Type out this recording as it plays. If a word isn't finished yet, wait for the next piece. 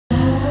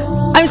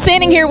I'm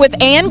standing here with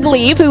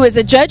Gleave, who is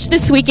a judge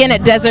this weekend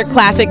at Desert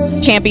Classic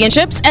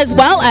Championships, as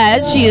well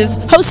as she is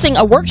hosting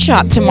a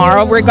workshop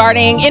tomorrow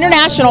regarding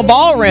International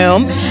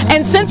Ballroom.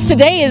 And since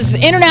today is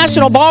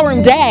International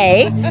Ballroom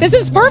Day, this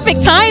is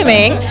perfect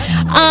timing.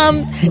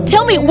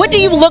 Tell me, what do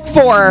you look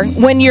for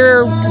when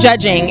you're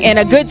judging in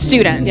a good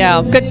student?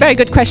 Yeah, very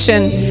good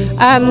question.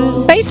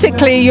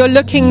 Basically, you're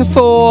looking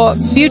for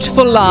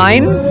beautiful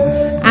line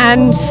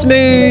and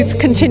smooth,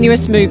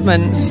 continuous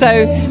movement. So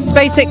it's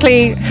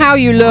basically how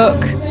you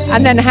look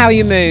and then how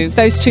you move,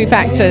 those two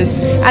factors.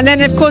 And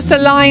then, of course,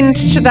 aligned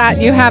to that,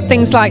 you have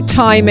things like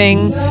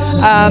timing,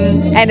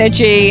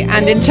 energy,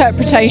 and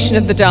interpretation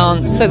of the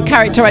dance, so the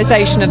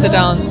characterization of the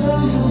dance.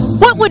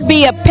 What would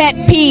be a pet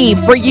peeve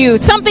for you?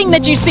 Something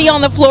that you see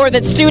on the floor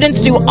that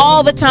students do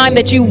all the time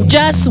that you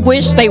just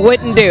wish they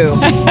wouldn't do?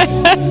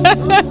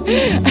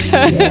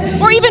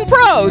 Or even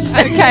pros?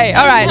 Okay,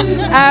 all right.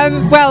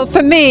 Well,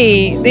 for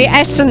me, the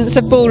essence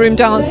of ballroom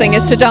dancing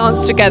is to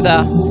dance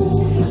together.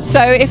 So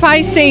if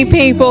I see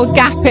people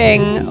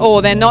gapping,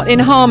 or they're not in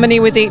harmony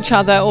with each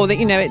other, or that,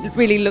 you know, it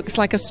really looks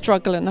like a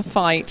struggle and a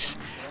fight,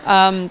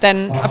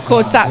 then of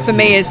course that for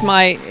me is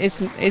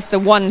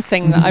the one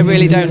thing that I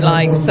really don't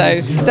like. So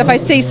if I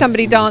see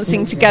somebody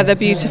dancing together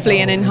beautifully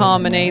and in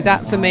harmony,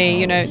 that for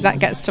me, you know, that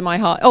gets to my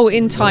heart. Oh,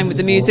 in time with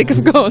the music,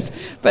 of course,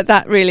 but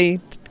that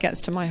really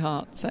gets to my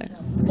heart. So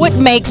what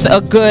makes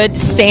a good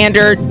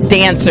standard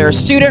dancer,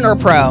 student or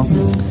pro?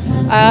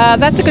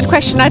 That's a good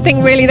question. I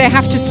think really they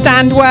have to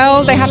stand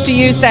well, they have to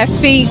use their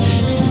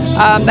feet,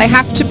 they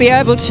have to be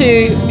able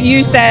to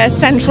use their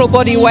central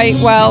body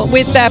weight well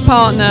with their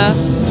partner,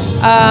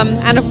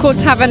 and of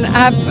course have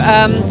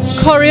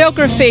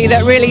choreography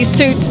that really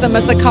suits them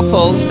as a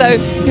couple. So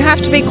you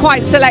have to be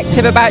quite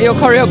selective about your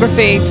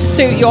choreography to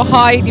suit your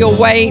height, your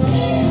weight,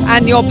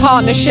 and your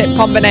partnership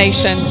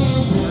combination.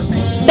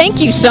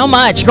 Thank you so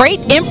much.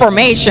 Great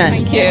information.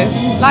 Thank you.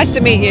 Nice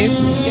to meet you.